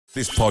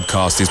This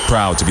podcast is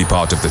proud to be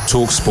part of the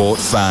TalkSport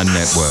Fan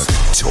Network.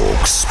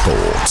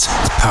 TalkSport.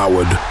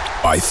 Powered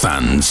by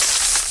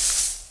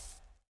fans.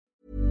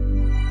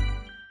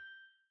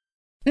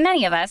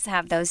 Many of us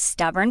have those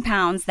stubborn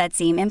pounds that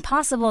seem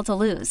impossible to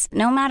lose,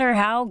 no matter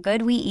how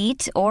good we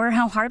eat or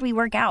how hard we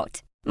work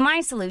out. My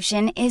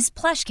solution is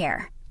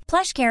PlushCare.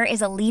 PlushCare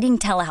is a leading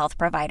telehealth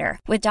provider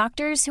with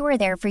doctors who are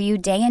there for you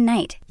day and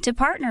night to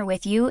partner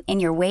with you in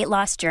your weight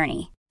loss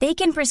journey. They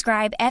can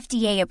prescribe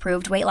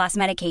FDA-approved weight loss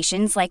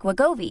medications like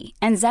Wegovy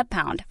and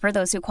Zepbound for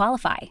those who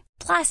qualify.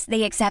 Plus,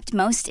 they accept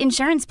most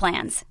insurance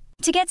plans.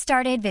 To get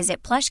started,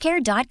 visit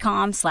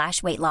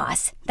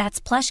plushcare.com/weightloss. That's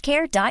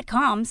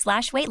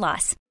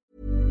plushcare.com/weightloss.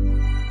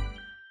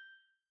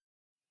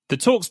 The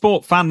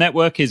TalkSport Fan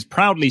Network is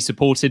proudly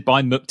supported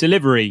by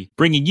McDelivery,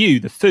 bringing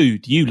you the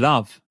food you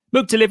love.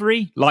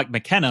 McDelivery, like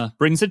McKenna,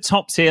 brings a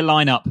top-tier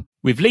lineup.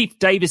 With Leif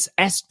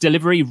Davis-esque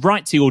delivery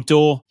right to your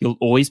door, you'll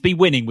always be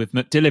winning with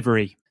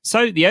McDelivery.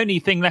 So the only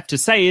thing left to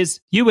say is,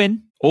 you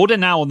win. Order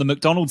now on the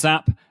McDonald's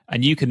app,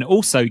 and you can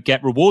also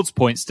get rewards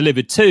points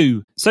delivered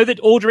too, so that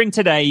ordering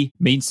today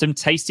means some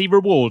tasty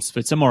rewards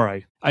for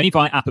tomorrow. Only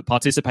via app at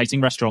participating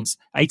restaurants.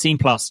 18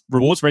 plus.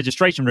 Rewards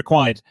registration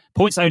required.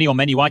 Points only on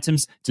menu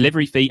items.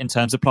 Delivery fee and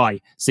terms apply.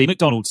 See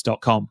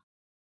mcdonalds.com.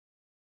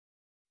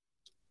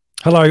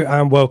 Hello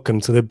and welcome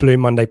to the Blue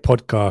Monday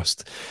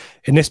podcast.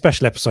 In this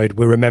special episode,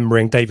 we're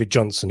remembering David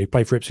Johnson, who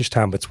played for Ipswich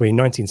Town between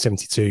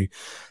 1972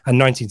 and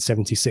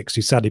 1976,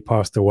 who sadly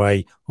passed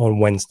away on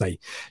Wednesday.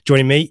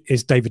 Joining me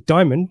is David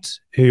Diamond,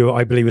 who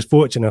I believe was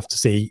fortunate enough to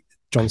see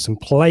Johnson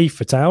play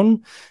for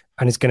Town,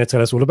 and is going to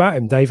tell us all about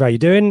him. Dave, how you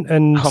doing?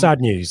 And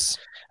sad news.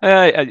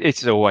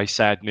 It's always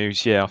sad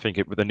news. Yeah, I think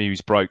the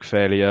news broke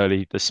fairly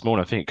early this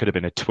morning. I think it could have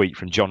been a tweet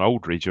from John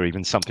Aldridge or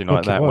even something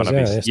like that.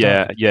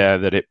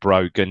 That it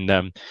broke.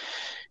 And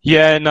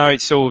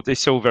it's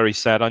all very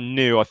sad. I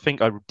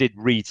think I did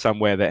read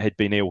somewhere that had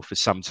been ill for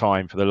some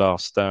time for the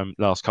last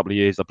couple of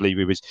years. I believe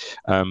he was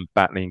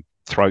battling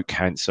throat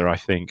cancer, I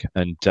think.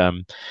 And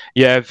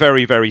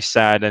very, very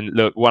sad. And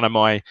look, one of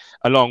my,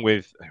 along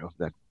with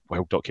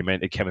well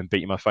documented Kevin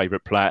Beattie, my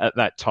favourite player at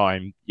that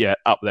time. Yeah,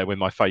 up there with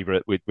my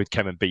favourite with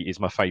Kevin Beattie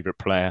is my favourite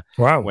player.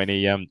 Wow. When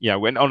he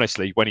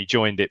when he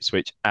joined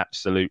Ipswich,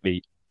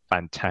 absolutely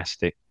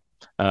fantastic.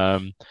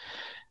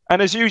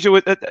 And as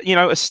usual,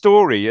 a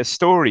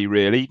story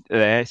really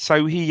there.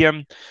 So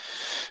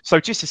so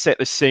just to set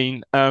the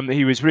scene,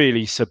 he was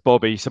really Sir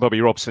Bobby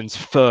Robson's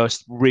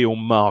first real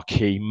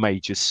marquee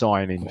major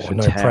signing for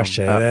no Town.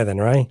 Pressure there then,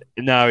 right?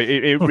 No,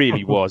 it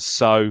really was.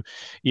 So,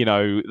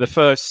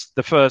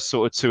 the first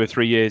sort of 2 or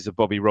 3 years of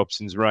Bobby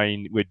Robson's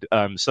reign would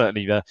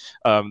certainly the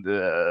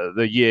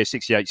year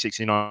 68,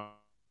 69.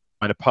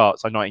 Apart,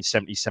 so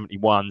 1970,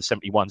 71,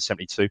 71,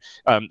 72,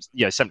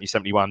 70,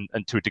 71,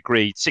 and to a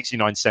degree,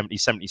 69, 70,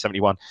 70,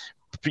 71,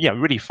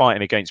 really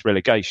fighting against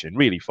relegation.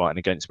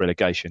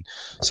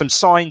 Some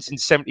signs in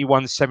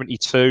 71,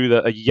 72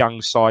 that a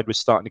young side was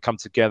starting to come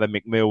together.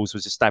 Mick Mills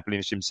was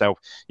establishing himself,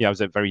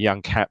 as a very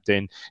young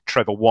captain.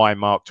 Trevor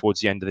Wymark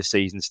towards the end of the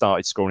season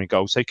started scoring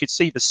goals. So you could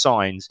see the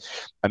signs.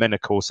 And then,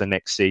 of course, the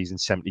next season,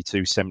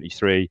 72,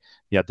 73,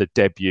 the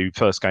debut,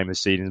 first game of the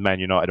season, Man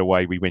United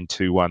away, we win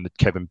 2-1,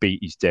 Kevin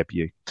Beattie's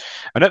debut.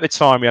 And at the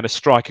time, we had a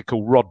striker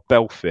called Rod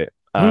Belfitt,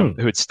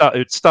 who would start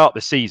the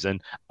season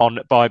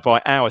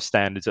by our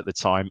standards at the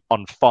time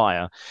on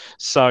fire.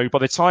 So by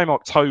the time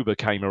October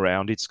came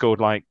around, he'd scored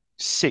like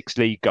 6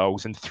 league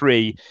goals and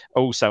 3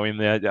 also in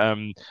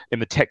the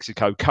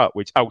Texaco Cup,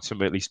 which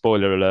ultimately,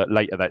 spoiler alert,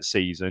 later that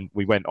season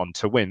we went on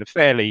to win a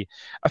fairly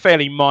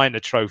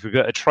minor trophy,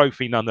 but a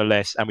trophy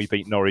nonetheless. And we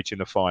beat Norwich in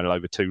the final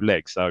over 2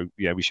 legs. So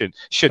we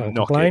shouldn't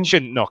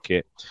knock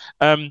it.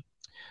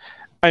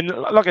 And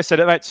like I said,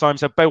 at that time,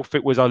 so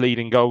Belfitt was our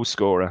leading goal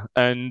scorer.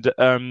 And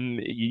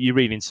you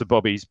read in Sir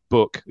Bobby's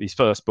book, his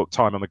first book,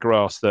 Time on the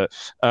Grass, that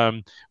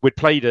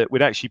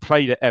we'd actually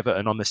played at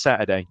Everton on the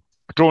Saturday,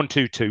 drawn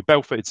 2-2.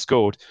 Belfitt had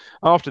scored.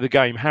 After the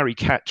game, Harry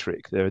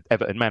Catterick, the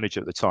Everton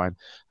manager at the time,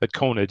 had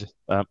cornered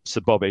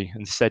Sir Bobby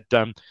and said,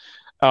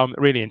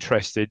 really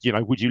interested,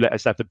 would you let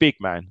us have the big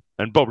man?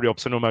 And Bobby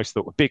Robson almost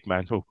thought, a big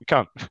man? Well, we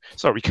can't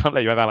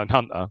let you have Alan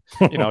Hunter.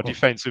 Our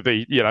defence would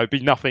be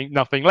nothing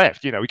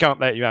left. We can't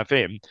let you have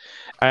him.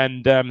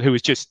 And who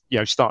was just,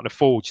 starting to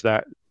forge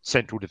that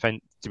central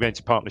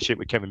defensive partnership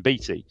with Kevin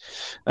Beattie.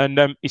 And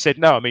he said,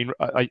 no, he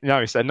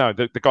said, no,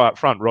 the guy up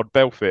front, Rod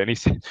Belfitt. And he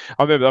said,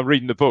 I remember I'm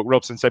reading the book,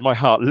 Robson said, my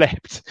heart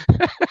leapt.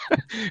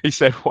 He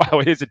said,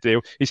 wow, here's a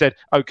deal. He said,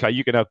 okay,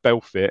 you can have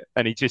Belfitt.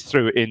 And he just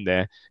threw it in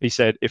there. He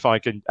said, if I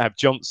can have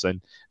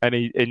Johnson. And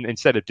he,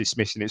 instead of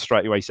dismissing it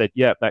straight away, he said,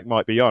 yeah, that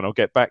might be on. I'll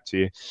get back to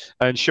you.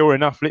 And sure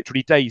enough,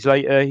 literally days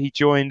later, he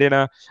joined in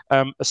a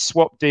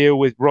swap deal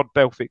with Rod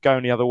Belfitt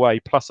going the other way.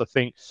 Plus, I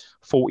think,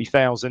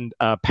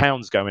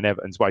 £40,000 going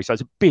Everton's way. So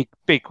it's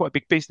quite a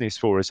big business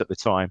for us at the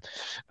time.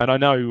 And I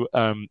know,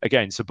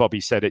 again, so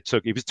Bobby said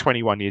he was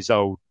 21 years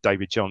old,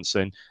 David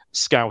Johnson,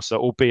 Scouser,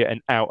 albeit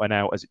an out and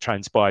out, as it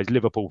transpires,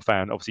 Liverpool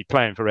fan, obviously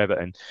playing for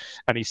Everton.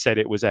 And he said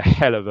it was a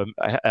hell of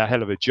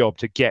a job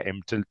to get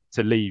him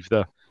to leave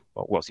the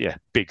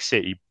big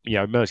city,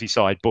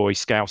 Merseyside boy,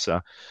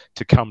 Scouser,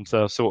 to come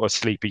to sort of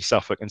sleepy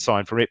Suffolk and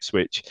sign for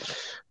Ipswich.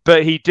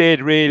 But he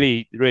did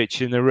really,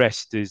 Rich, and the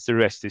rest is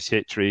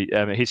history.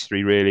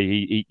 History really.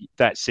 He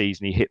that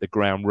season he hit the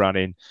ground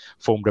running,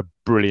 formed a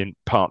brilliant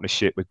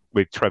partnership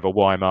with Trevor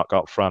Wymark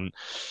up front.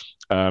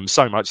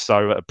 So much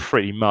so that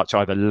pretty much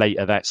either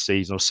later that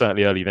season or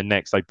certainly early the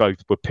next, they both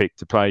were picked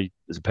to play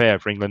as a pair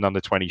for England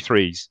under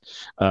 23s.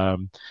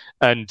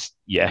 And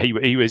yeah,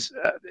 he was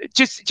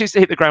just to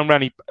hit the ground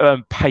running,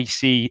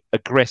 pacey,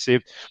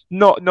 aggressive.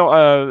 Not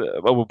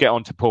we'll get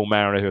on to Paul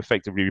Mariner, who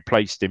effectively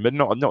replaced him, but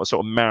not a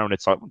sort of Mariner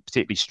type,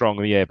 particularly strong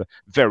in the air, but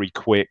very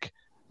quick,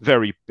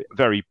 very,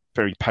 very,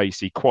 very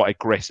pacey, quite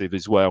aggressive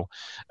as well,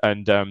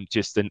 and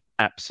just an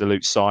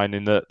absolute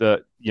signing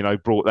that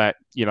brought that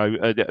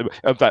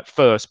of that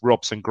first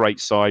Robson great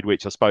side,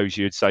 which I suppose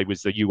you'd say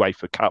was the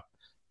UEFA Cup.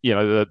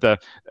 The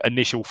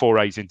initial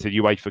forays into the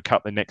UEFA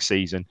Cup the next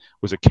season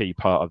was a key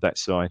part of that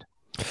side.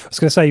 I was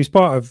going to say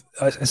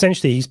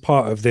he's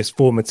part of this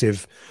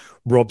formative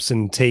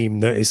Robson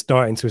team that is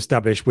starting to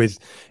establish with,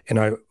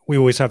 we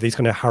always have these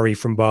kind of Harry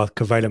from Bath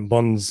covalent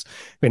bonds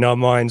in our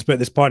minds, but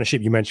this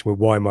partnership you mentioned with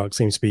Wymark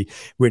seems to be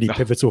really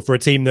pivotal for a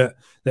team that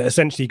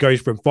essentially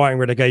goes from fighting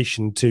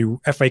relegation to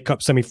FA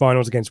Cup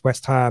semi-finals against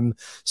West Ham,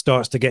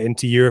 starts to get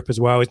into Europe as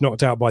well, is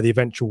knocked out by the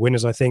eventual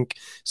winners, I think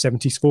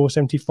 74,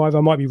 75,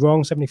 I might be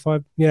wrong,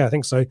 75, yeah, I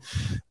think so.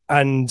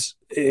 And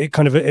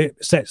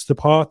it sets the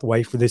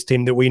pathway for this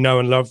team that we know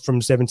and love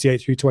from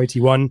 78 through to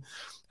 81.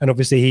 And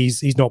obviously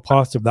he's not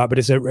part of that, but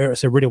it's a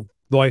really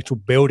vital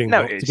building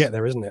block to get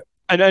there, isn't it?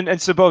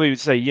 And so Bobby would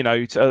say,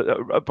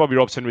 Bobby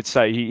Robson would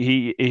say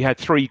he had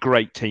three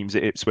great teams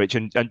at Ipswich,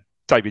 and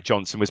David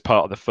Johnson was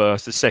part of the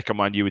first. The second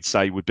one you would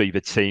say would be the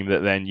team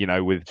that then,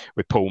 with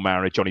Paul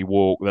Mariner, Johnny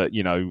Walk, that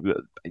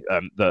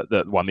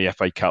won the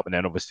FA Cup, and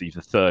then obviously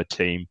the third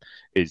team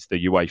is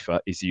the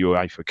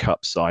UEFA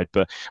Cup side.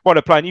 But what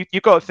a player!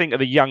 You've got to think of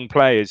the young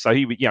players. So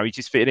he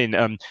just fitted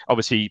in.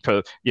 Obviously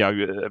for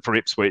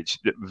Ipswich,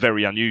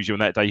 very unusual. On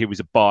that day, he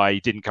was a buy. He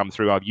didn't come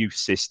through our youth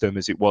system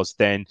as it was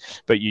then.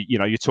 But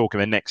you're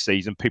talking the next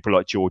season, people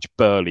like George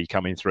Burley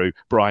coming through,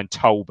 Brian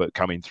Talbot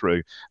coming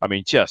through. I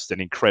mean, just an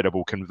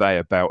incredible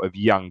conveyor belt of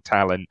young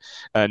talent.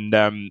 And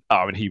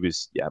he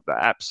was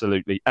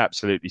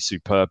absolutely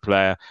superb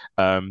player.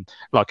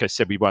 Like I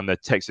said, we won the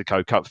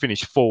Texaco Cup,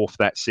 finished fourth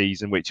that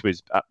season, which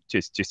was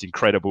just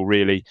incredible,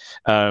 really,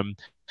 and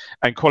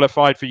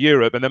qualified for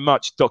Europe. And the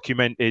much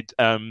documented,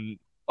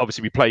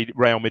 obviously we played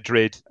Real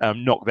Madrid,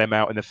 knocked them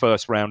out in the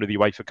first round of the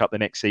UEFA Cup the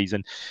next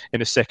season, in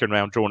the second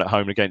round drawn at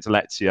home against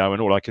Lazio.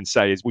 And all I can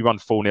say is we won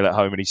 4-0 at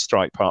home and his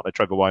strike partner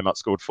Trevor Wymark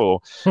scored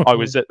 4. I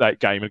was at that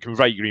game and can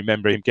vaguely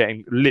remember him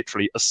getting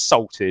literally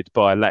assaulted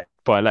by a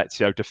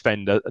Lazio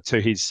defender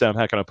to his,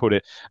 how can I put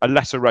it, a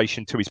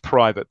laceration to his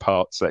private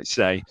parts, let's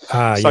say.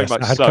 Yes,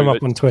 I had come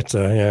up on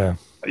Twitter, yeah.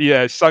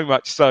 Yeah, so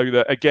much so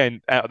that, again,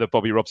 out of the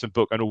Bobby Robson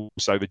book and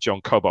also the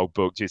John Cobbold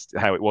book, just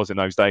how it was in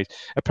those days,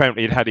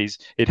 apparently it had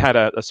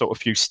a sort of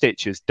few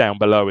stitches down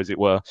below, as it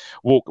were.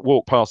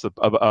 Walk past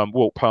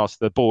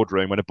the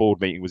boardroom when a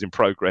board meeting was in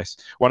progress.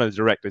 One of the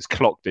directors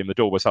clocked him. The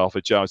door was half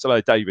ajar. So,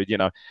 hello, David,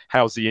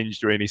 how's the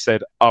injury? And he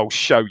said, I'll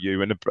show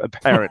you. And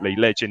apparently,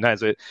 legend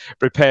has it,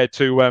 prepared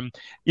to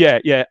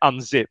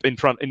unzip in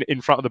front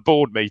of the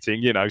board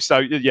meeting.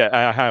 So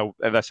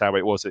that's how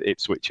it was at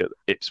Ipswich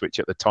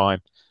at the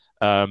time.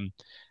 And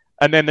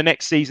then the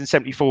next season,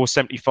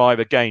 74-75,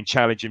 again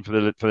challenging for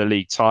the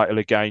league title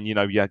again.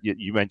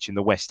 You mentioned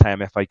the West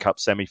Ham FA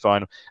Cup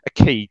semi-final, a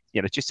key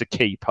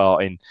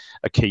part in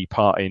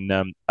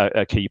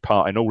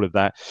all of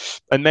that.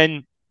 And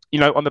then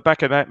on the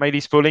back of that, made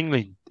his full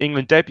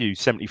England debut,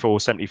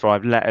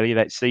 74-75, latterly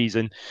that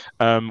season,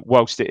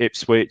 whilst at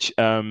Ipswich.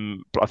 I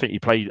think he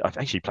played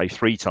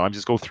 3 times.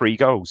 He scored 3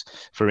 goals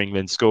for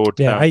England. Scored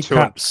 8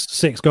 caps,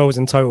 6 goals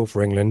in total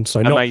for England.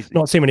 So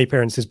not too many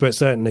appearances, but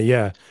certainly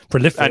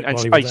prolific and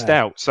spaced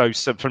out. So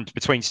from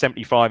between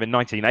 75 and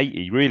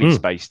 1980, really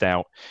spaced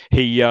out.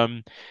 He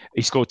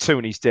scored 2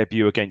 in his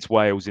debut against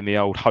Wales in the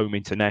old home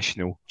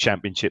international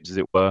championships, as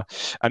it were,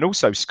 and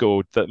also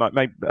scored that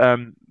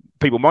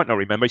people might not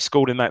remember, he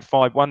scored in that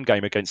 5-1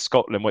 game against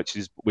Scotland, which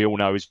we all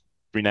know is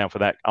renowned for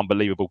that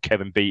unbelievable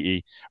Kevin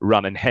Beattie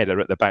run and header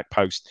at the back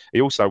post.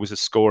 He also was a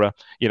scorer,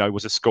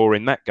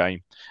 in that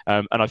game.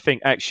 And I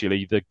think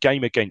actually the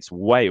game against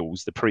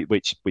Wales,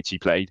 which he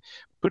played,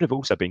 could have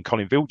also been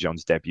Colin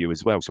Viljohn's debut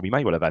as well. So we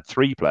may well have had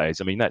 3 players.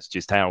 I mean, that's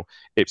just how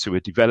Ipswich were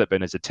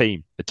developing as a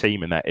team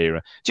in that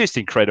era. Just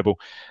incredible.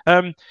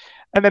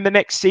 And then the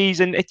next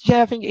season,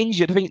 I think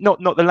injured. I think not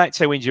the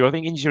Lazio injury. I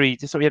think injury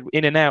just sort of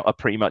in and out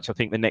pretty much. I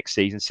think the next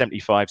season,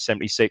 75,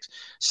 76.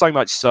 So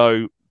much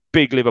so,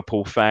 big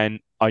Liverpool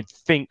fan. I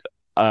think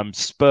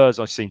Spurs,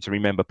 I seem to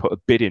remember, put a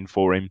bid in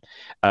for him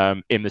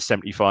in the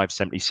 75,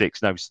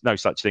 76. No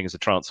such thing as a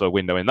transfer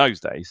window in those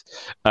days.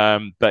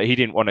 But he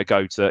didn't want to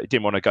go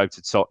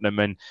to Tottenham,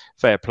 and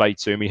fair play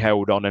to him. He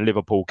held on, and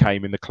Liverpool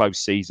came in the close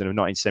season of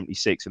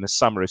 1976, in the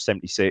summer of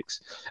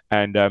 76,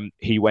 and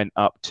he went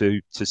up to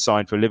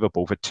sign for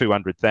Liverpool for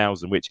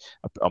 200,000, which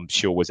I'm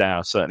sure was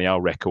certainly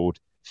our record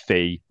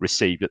fee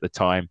received at the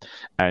time.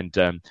 And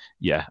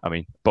I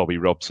mean, Bobby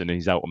Robson in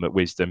his ultimate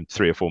wisdom,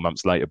 3 or 4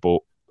 months later,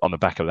 bought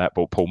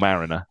Paul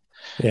Mariner.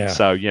 Yeah.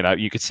 So,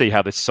 you could see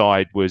how the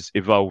side was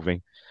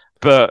evolving.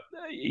 But,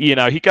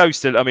 he goes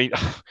to, I mean,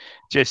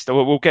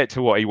 we'll get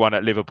to what he won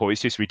at Liverpool.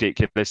 It's just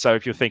ridiculous. So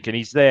if you're thinking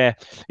he's there,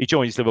 he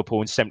joins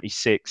Liverpool in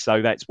 76.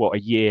 So that's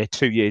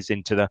 2 years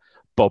into the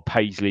Bob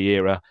Paisley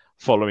era,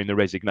 following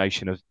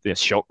the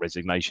shock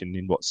resignation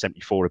in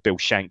 74 of Bill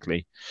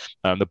Shankly,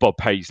 the Bob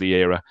Paisley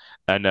era.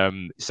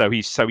 And so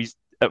he's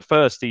at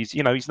first, he's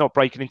not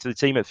breaking into the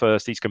team at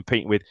first. He's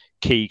competing with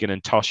Keegan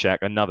and Toshack,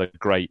 another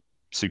great,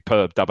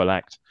 superb double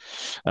act.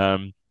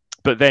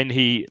 But then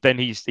he's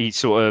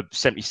sort of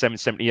 77,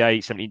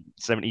 78,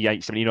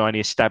 78, 79. He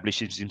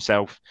establishes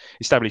himself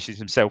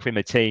in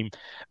the team,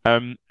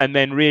 and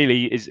then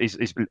really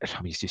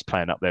he's just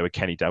playing up there with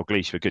Kenny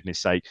Dalglish, for goodness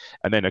sake.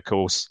 And then of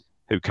course,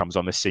 who comes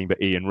on the scene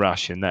but Ian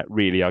Rush, and that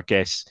really I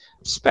guess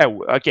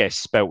spelt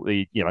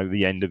the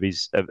the end of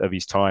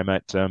his time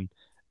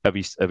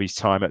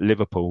at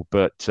Liverpool.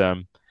 But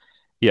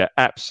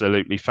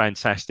absolutely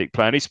fantastic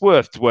player. And it's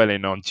worth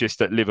dwelling on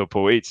just at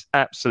Liverpool. It's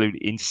absolutely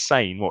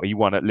insane what he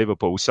won at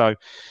Liverpool. So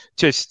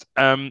just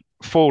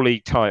 4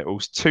 league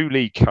titles, 2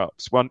 League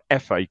Cups, 1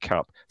 FA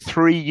Cup,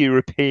 3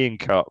 European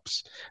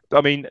Cups.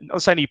 I mean,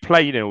 not saying he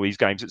played in all these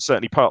games, it's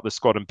certainly part of the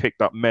squad and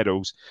picked up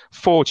medals,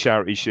 4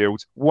 Charity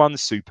Shields, 1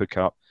 Super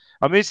Cup.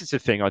 I mean, this is the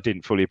thing I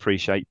didn't fully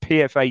appreciate.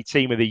 PFA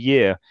Team of the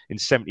Year in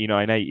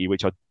 79-80,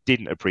 which I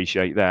didn't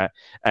appreciate that.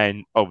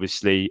 And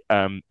obviously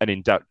an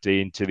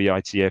inductee into the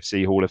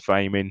ITFC Hall of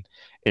Fame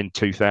in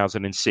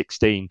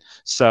 2016.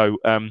 So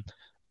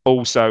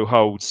also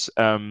holds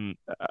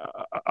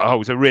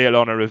a real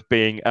honour of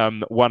being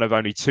one of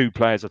only 2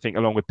 players, I think,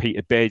 along with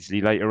Peter Beardsley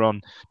later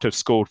on, to have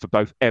scored for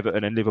both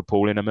Everton and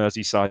Liverpool in a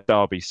Merseyside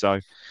derby. So,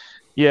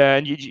 yeah,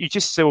 and you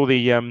just saw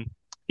the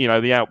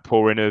the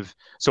outpouring of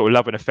sort of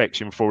love and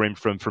affection for him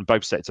from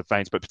both sets of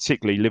fans, but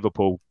particularly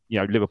Liverpool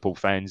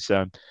fans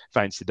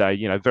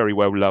today, very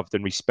well loved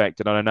and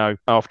respected. And I know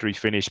after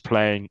his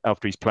playing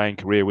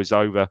career was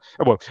over,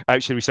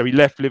 so he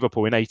left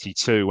Liverpool in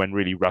 82 when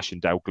really Rush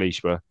and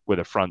Dalglish were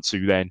the front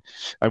 2 then,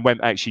 and went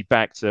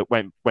back to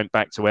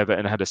Everton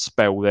and had a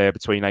spell there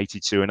between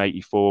 82 and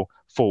 84,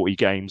 40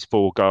 games,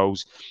 4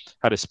 goals,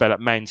 had a spell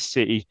at Man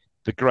City,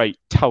 the great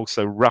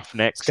Tulsa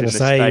Roughnecks. I was going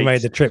to say, you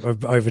made the trip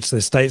over to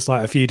the States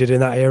like a few did in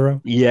that era.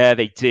 Yeah,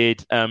 they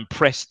did.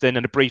 Preston,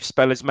 and a brief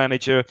spell as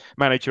manager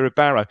of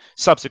Barrow.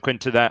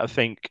 Subsequent to that, I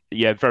think,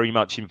 very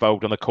much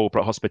involved on the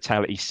corporate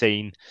hospitality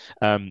scene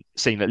at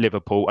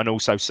Liverpool, and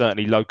also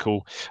certainly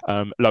local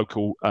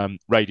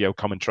radio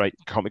commentary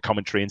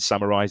and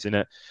summarising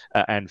it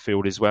at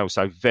Anfield as well.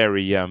 So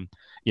very,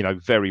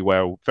 very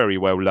well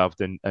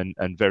loved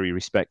and very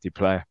respected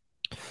player.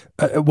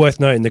 Worth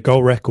noting the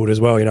goal record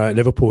as well. At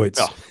Liverpool, it's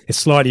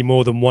slightly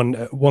more than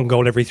one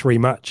goal every 3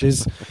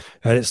 matches.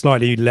 It's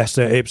slightly less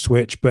at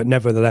Ipswich, but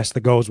nevertheless the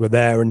goals were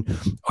there. And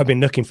I've been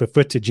looking for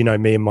footage,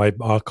 me and my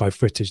archive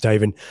footage,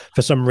 Dave, and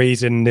for some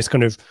reason this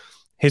kind of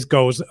his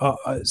goals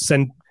are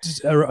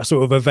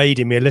sort of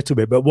evading me a little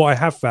bit. But what I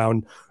have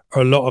found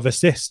are a lot of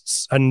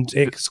assists, and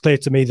it's clear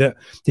to me that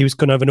he was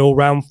kind of an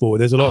all-round forward.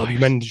 There's a lot of, you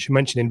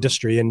mentioned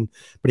industry,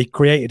 but he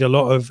created a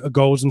lot of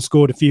goals and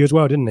scored a few as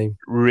well, didn't he?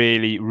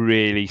 Really,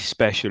 really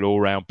special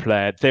all-round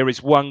player. There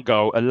is one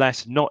goal,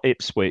 alas, not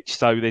Ipswich.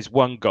 So there's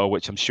one goal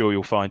which I'm sure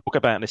you'll find. Talk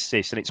about an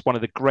assist, and it's one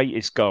of the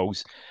greatest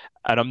goals.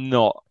 And I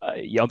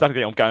don't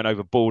think I'm going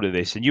overboard of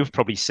this, and you've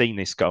probably seen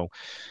this goal.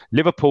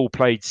 Liverpool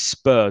played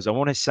Spurs, I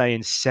want to say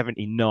in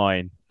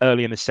 79,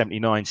 early in the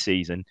 79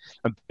 season,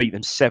 and beat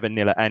them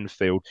 7-0 at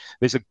Anfield.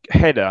 There's a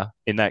header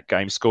in that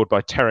game scored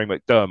by Terry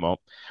McDermott,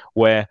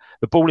 where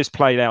the ball is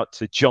played out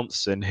to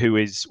Johnson, who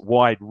is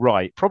wide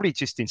right, probably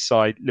just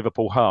inside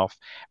Liverpool half,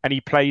 and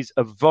he plays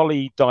a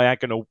volley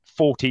diagonal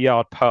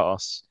 40-yard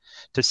pass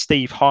to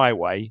Steve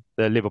Highway,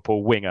 the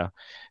Liverpool winger,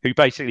 who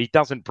basically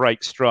doesn't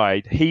break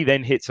stride. He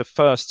then hits a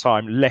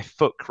first-time left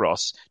foot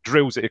cross,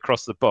 drills it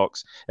across the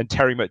box, and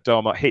Terry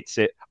McDermott hits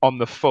it on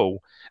the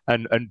full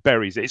and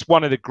buries it. It's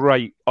one of the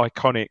great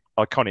iconic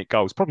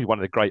goals, probably one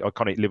of the great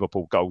iconic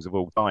Liverpool goals of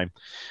all time.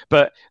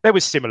 But there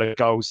was similar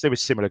goals.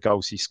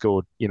 He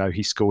scored.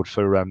 He scored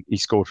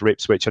for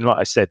Ipswich, and like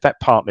I said, that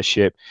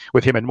partnership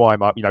with him and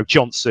Whymark.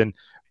 Johnson,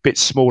 a bit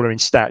smaller in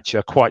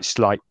stature, quite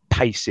slight,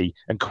 pacey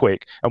and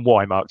quick, and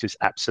Whymark just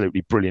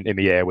absolutely brilliant in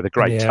the air with a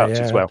great touch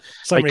as well.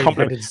 They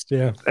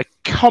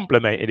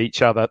complemented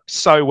each other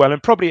so well,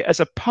 and probably as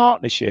a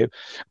partnership,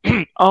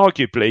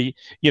 arguably,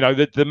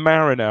 the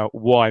Mariner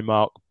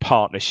Whymark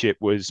partnership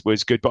was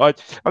good,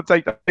 but I'd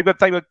say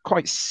they were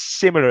quite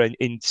similar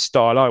in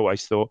style. I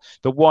always thought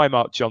the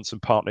Whymark Johnson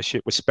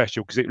partnership was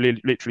special because it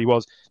literally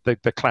was the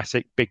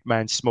classic big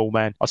man, small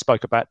man. I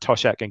spoke about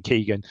Toshack and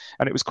Keegan,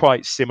 and it was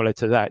quite similar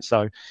to that.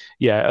 So,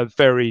 yeah, a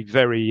very,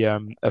 very,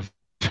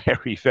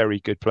 very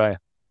good player.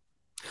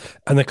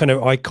 And the kind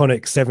of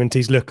iconic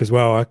 70s look as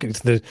well.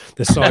 The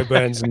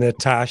sideburns and the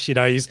tash,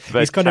 he's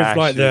kind of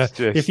like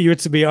if you were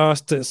to be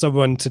asked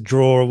someone to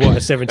draw what a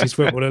 70s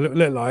footballer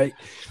look like,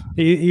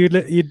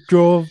 you'd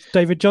draw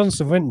David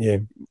Johnson, wouldn't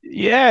you?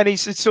 Yeah, and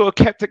he's sort of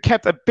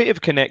kept a bit of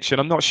connection.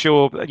 I'm not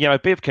sure, a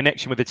bit of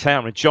connection with the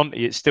town. And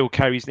Jonty, it still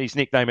carries his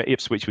nickname at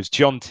Ipswich was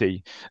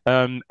Jonty.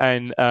 And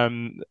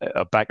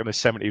back in the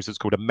 70s, it was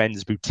called a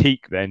men's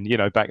boutique then,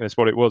 back that's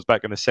what it was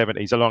back in the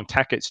 70s along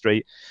Tackett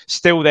Street.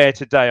 Still there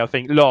today, I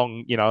think.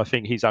 Long, I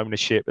think his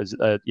ownership as,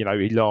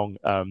 he's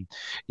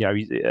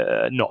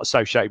not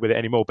associated with it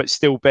anymore, but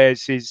still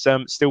bears his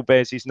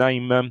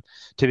name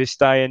to this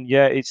day. And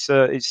yeah, it's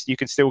you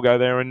can still go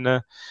there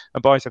and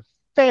buy some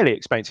fairly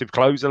expensive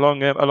clothes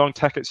along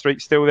Tackett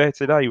Street still there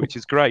today, which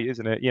is great,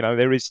 isn't it?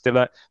 There is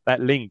still that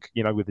link,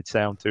 with the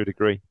town to a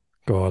degree.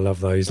 Oh, I love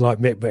those, like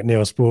Mick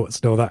McNeil Sports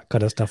and all that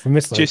kind of stuff. I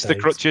miss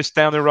those just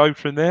down the road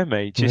from there,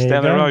 mate. Just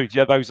down the road.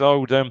 Yeah, those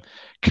old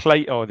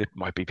Clayton. Oh, it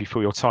might be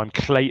before your time.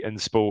 Clayton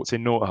Sports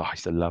in North. Oh, I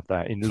used to love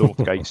that in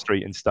Northgate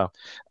Street and stuff.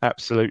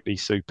 Absolutely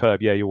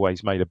superb. Yeah, he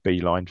always made a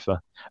beeline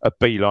for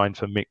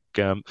Mick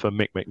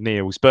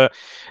McNeil's. But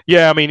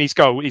yeah, I mean his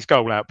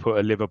goal output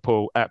at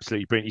Liverpool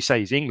absolutely brilliant. You say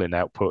his England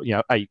output,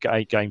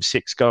 8 games,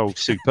 6 goals,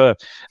 superb.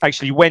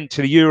 Actually went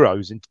to the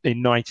Euros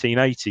in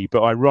 1980,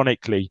 but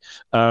ironically.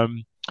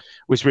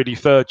 Was really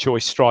third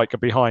choice striker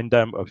behind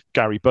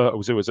Gary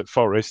Birtles, who was at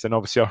Forest, and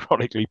obviously,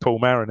 ironically, Paul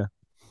Mariner.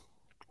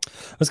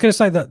 I was going to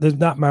say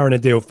that Mariner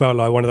deal felt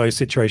like one of those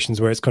situations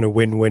where it's kind of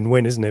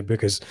win-win-win, isn't it?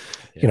 Because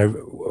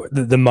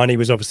the money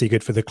was obviously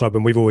good for the club,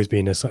 and we've always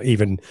been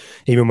even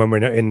when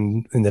we're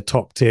in the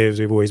top tiers,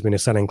 we've always been a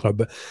selling club.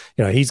 But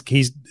he's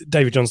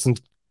David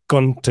Johnson's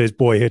gone to his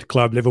boyhood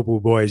club, Liverpool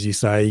boy, as you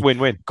say,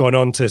 win-win, gone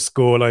on to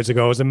score loads of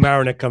goals, and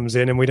Mariner comes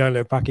in and we don't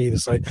look back either.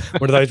 So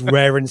one of those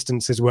rare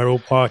instances where all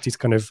parties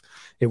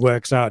it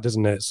works out,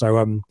 doesn't it?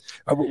 So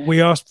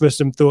we asked for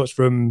some thoughts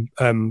from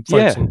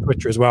folks on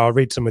Twitter as well. I'll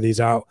read some of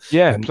these out.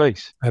 Yeah,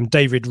 please.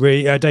 Dave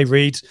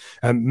Reed,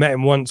 met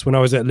him once when I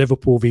was at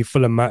Liverpool v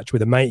Fulham match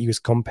with a mate. He was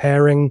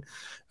comparing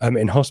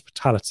in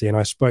hospitality, and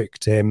I spoke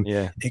to him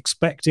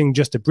expecting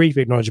just a brief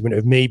acknowledgement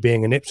of me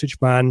being an Ipswich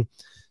fan.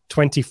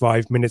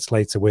 25 minutes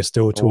later, we're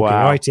still talking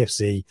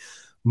ITFC,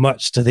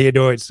 much to the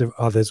annoyance of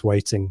others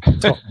waiting.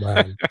 Top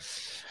man.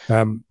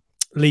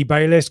 Lee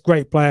Bayliss,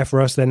 great player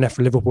for us, then left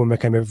for Liverpool and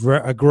became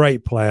a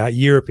great player,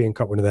 European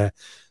Cup winner there.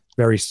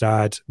 Very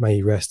sad. May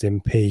he rest in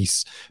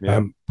peace.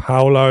 Yeah.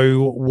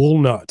 Paolo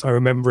Walnut, I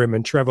remember him,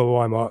 and Trevor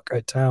Wymark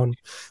at Town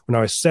when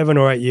I was 7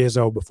 or 8 years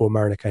old before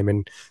Mariner came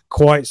in.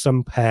 Quite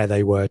some pair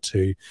they were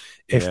too.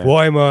 If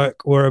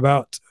Wymark were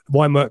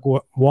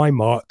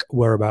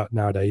about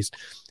nowadays,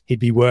 he'd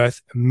be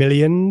worth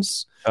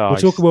millions.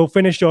 We'll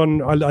finish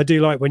on. I do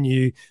like when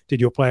you did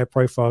your player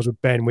profiles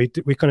with Ben. We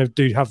kind of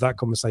do have that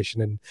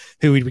conversation and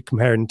who we'd be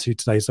comparing to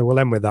today. So we'll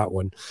end with that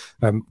one.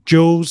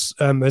 Jules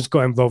has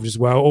got involved as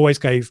well. Always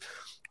gave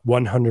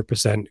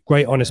 100%.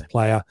 Great, honest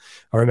player.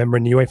 I remember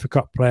in the UEFA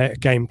Cup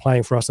game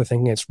playing for us, I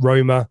think it's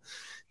Roma.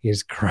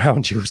 His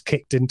crown jewels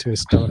kicked into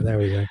his stomach. There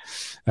we go.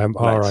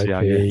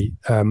 R.I.P.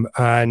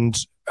 And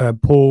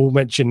Paul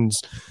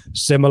mentions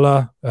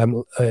similar.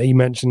 He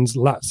mentions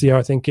Lazio,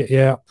 I think.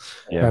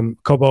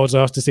 Cobbold's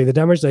asked to see the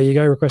damage. There you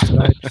go. Requested.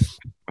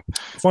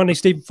 Finally,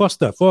 Stephen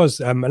Foster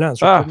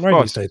announced.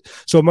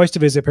 So most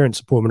of his appearance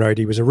at Paul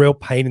Monodi was a real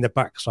pain in the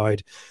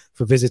backside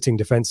for visiting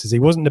defences. He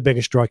wasn't the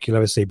biggest striker you'll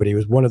ever see, but he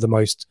was one of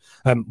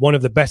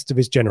the best of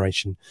his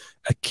generation.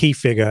 A key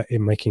figure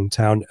in making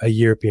Town a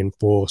European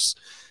force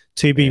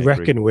to be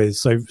reckoned with.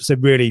 So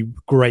really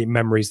great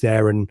memories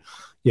there, and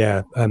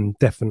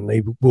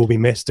definitely will be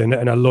missed, and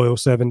a loyal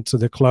servant to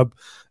the club.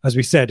 As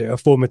we said, a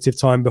formative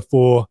time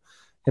before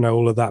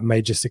all of that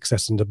major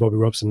success under Bobby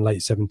Robson,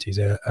 late 70s,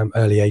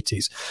 early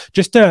 80s.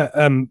 Just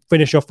to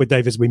finish off with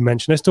Dave, as we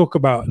mentioned,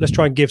 let's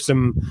try and give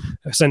some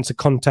sense of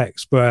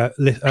context for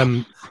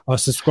our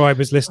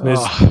subscribers,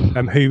 listeners,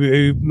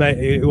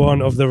 who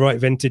aren't of the right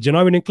vintage. And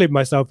I would include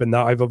myself in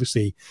that. I've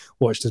obviously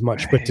watched as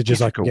much footage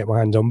as I can get my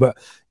hands on. But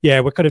yeah,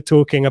 we're kind of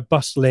talking a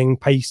bustling,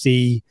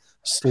 pacey,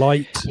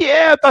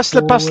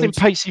 bustling,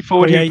 pacey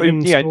forward.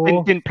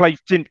 Didn't play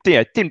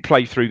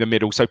through the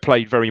middle, so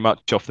played very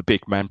much off the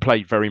big man.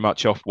 Played very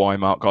much off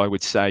Wymark, I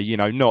would say.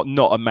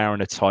 Not a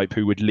Mariner type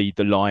who would lead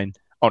the line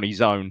on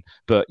his own,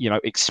 but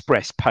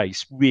express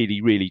pace,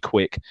 really, really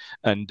quick,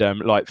 and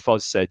like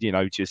Foz said,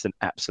 just an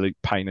absolute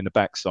pain in the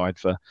backside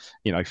for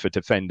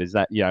defenders.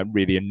 That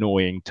really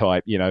annoying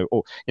type,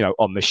 or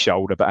on the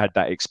shoulder, but had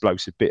that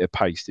explosive bit of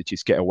pace to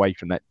just get away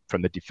from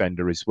the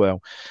defender as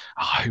well.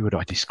 Who would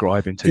I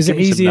describe him to? Is it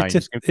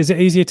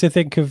easier to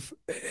think of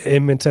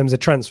him in terms of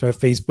transfer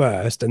fees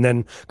first, and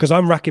then because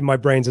I'm racking my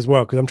brains as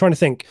well, because I'm trying to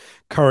think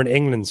current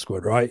England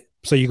squad, right?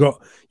 So you've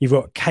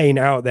got Kane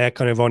out there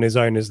kind of on his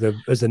own as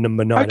the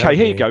number 9. Okay,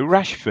 here you go.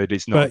 Rashford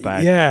is not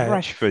bad. Yeah,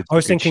 Rashford. I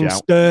was thinking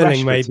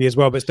Sterling maybe as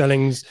well, but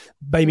Sterling's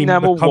maybe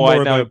become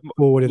more of a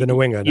forward than a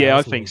winger. Yeah,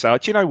 I think so.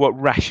 Do you know what?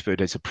 Rashford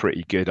is a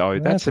pretty good.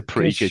 That's a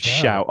pretty good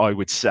shout, I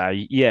would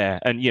say. Yeah,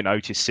 and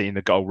just seeing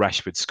the goal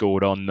Rashford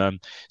scored on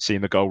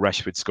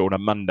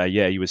Monday.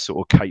 Yeah, he was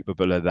sort of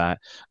capable of that.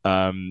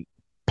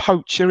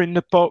 Poacher in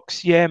the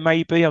box, yeah,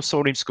 maybe. I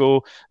saw him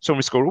score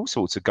all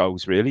sorts of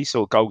goals, really.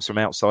 Saw goals from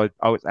outside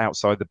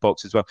the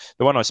box as well.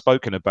 The one I've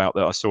spoken about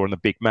that I saw on the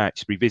big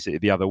match revisited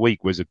the other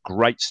week was a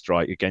great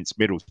strike against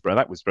Middlesbrough.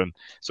 That was from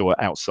sort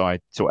of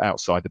outside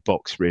the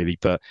box, really.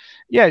 But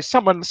yeah,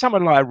 someone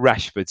like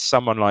Rashford,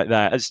 someone like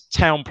that. As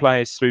Town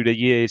players through the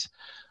years,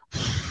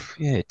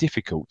 yeah,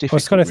 difficult. I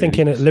was kind of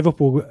thinking at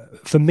Liverpool,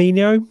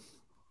 Firmino,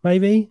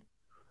 maybe.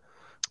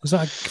 Is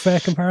that a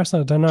fair comparison?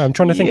 I don't know. I'm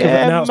trying to think of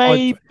an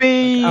outside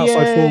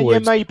forward. Yeah,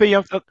 maybe.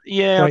 I'd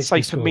say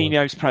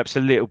Firmino's perhaps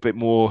a little bit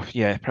more.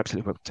 Yeah, perhaps a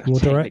little bit more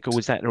technical.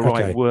 Is that the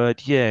right word?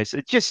 Yeah.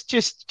 So just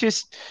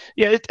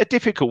a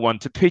difficult one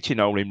to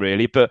pigeonhole him,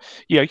 really. But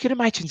you can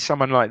imagine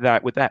someone like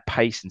that with that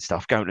pace and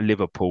stuff going to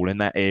Liverpool in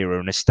that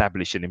era and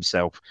establishing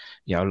himself,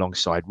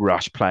 alongside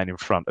Rush, playing in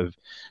front of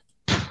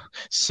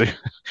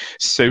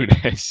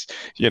Souness,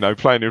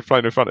 playing in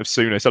front of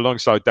Souness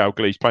alongside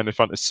Dalglish, playing in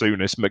front of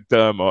Souness,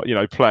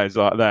 McDermott, players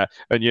like that,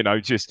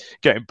 and just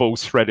getting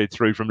balls threaded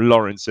through from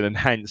Lawrenson and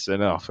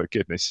Hansen. Oh, for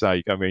goodness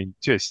sake! I mean,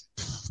 just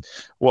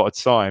what a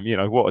time!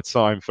 What a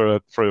time for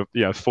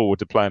a forward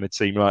to play in a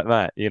team like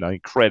that.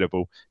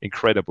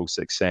 Incredible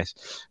success.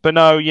 But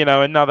no,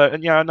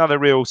 another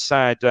real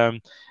sad.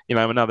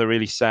 Another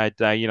really sad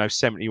day.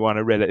 71,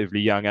 a relatively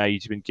young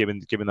age, been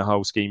given the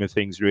whole scheme of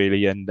things,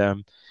 really,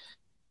 and.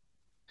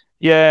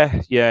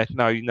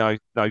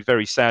 No,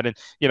 very sad. And,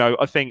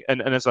 I think,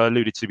 and as I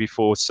alluded to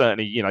before,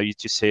 certainly, you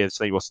just hear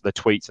the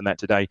tweets and that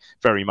today,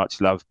 very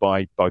much loved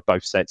by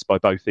both sets, by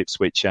both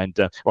Ipswich and,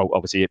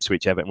 obviously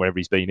Ipswich, Everton, wherever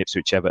he's been,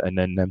 Ipswich, Everton,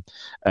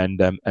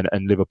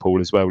 and Liverpool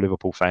as well,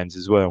 Liverpool fans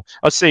as well.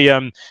 I see,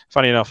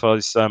 funny enough, I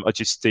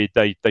just did,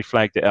 they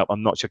flagged it up.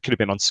 I'm not sure, it could have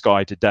been on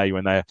Sky today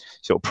when they're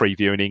sort of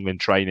previewing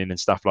England training and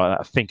stuff like that.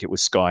 I think it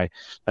was Sky.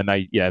 And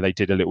they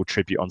did a little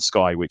tribute on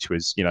Sky, which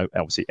was,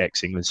 obviously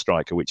ex-England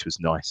striker, which was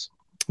nice.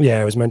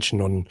 Yeah, it was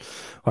mentioned on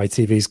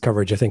ITV's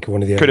coverage. I think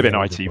one of the could have been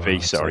ITV.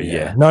 Well, sorry, so,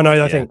 yeah. No.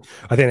 I think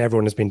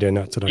everyone has been doing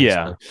that today.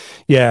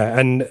 Yeah,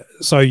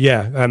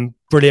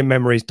 brilliant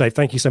memories, Dave.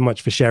 Thank you so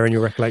much for sharing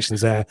your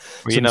recollections there.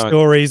 Some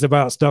stories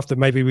about stuff that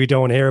maybe we don't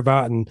want to hear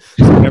about, and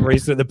some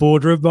memories that the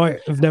boardroom might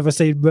have never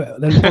seen,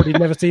 but then probably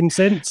never seen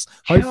since.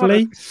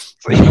 Hopefully,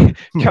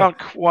 can't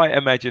quite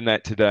imagine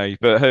that today.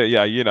 But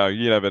you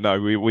never know.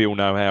 We all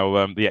know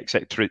how the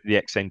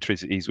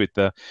eccentricities with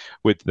in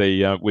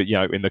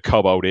the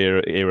Cobbold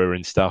era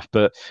and stuff.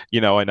 But I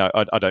know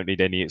I don't need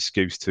any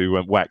excuse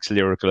to wax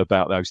lyrical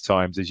about those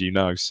times, as you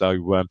know.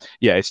 So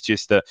it's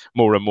just that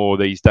more and more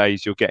these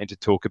days you're getting to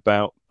talk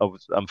about,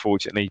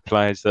 unfortunately,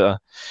 players that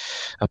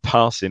are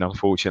passing,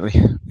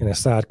 unfortunately. In a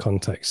sad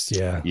context,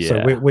 yeah.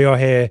 So we are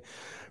here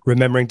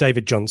remembering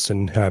David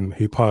Johnson,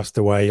 who passed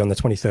away on the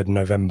 23rd of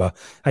November,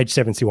 age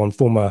 71,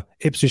 former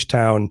Ipswich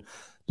Town,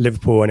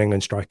 Liverpool and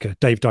England striker.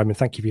 Dave Diamond,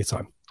 thank you for your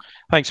time.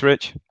 Thanks,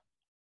 Rich.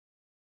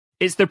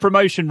 It's the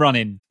promotion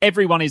run-in.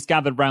 Everyone is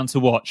gathered round to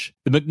watch.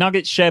 The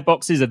McNuggets share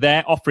boxes are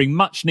there, offering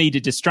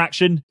much-needed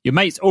distraction. Your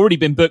mate's already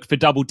been booked for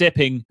double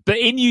dipping, but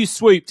in you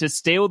swoop to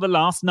steal the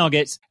last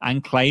nugget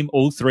and claim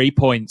all 3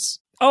 points.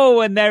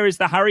 Oh, and there is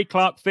the Harry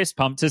Clark fist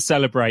pump to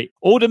celebrate.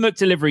 Order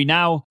McDelivery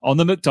now on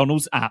the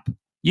McDonald's app.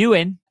 You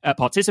in at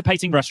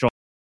participating restaurants.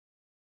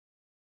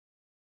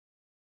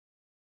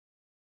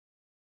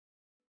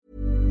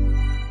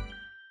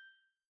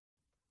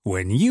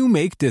 When you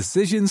make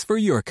decisions for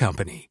your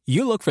company,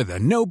 you look for the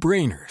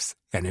no-brainers.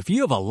 And if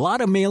you have a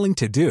lot of mailing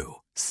to do,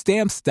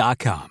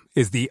 Stamps.com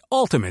is the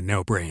ultimate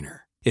no-brainer.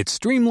 It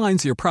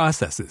streamlines your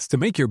processes to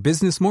make your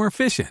business more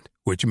efficient,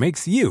 which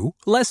makes you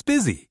less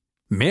busy.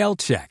 Mail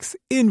checks,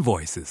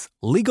 invoices,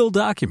 legal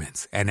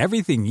documents, and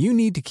everything you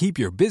need to keep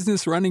your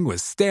business running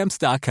with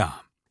Stamps.com.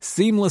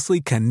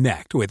 Seamlessly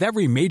connect with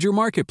every major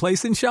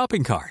marketplace and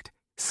shopping cart.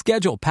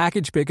 Schedule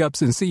package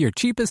pickups and see your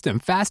cheapest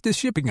and fastest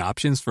shipping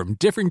options from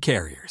different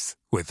carriers,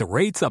 with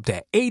rates up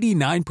to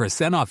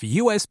 89% off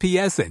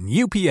USPS and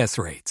UPS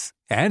rates.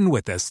 And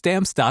with the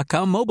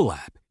Stamps.com mobile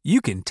app,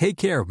 you can take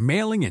care of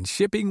mailing and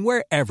shipping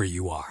wherever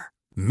you are.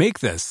 Make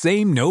the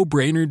same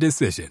no-brainer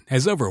decision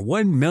as over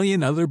 1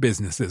 million other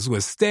businesses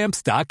with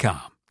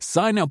Stamps.com.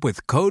 Sign up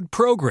with code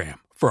PROGRAM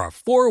for a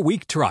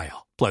 4-week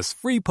trial, plus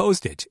free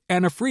postage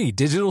and a free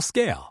digital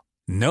scale.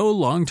 No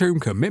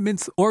long-term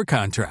commitments or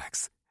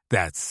contracts.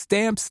 That's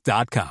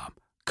Stamps.com.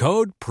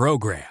 Code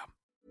PROGRAM.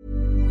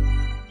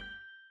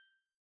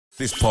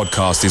 This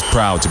podcast is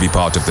proud to be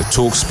part of the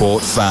TalkSport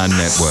Fan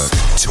Network.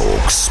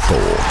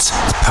 TalkSport.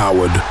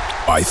 Powered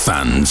by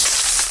fans.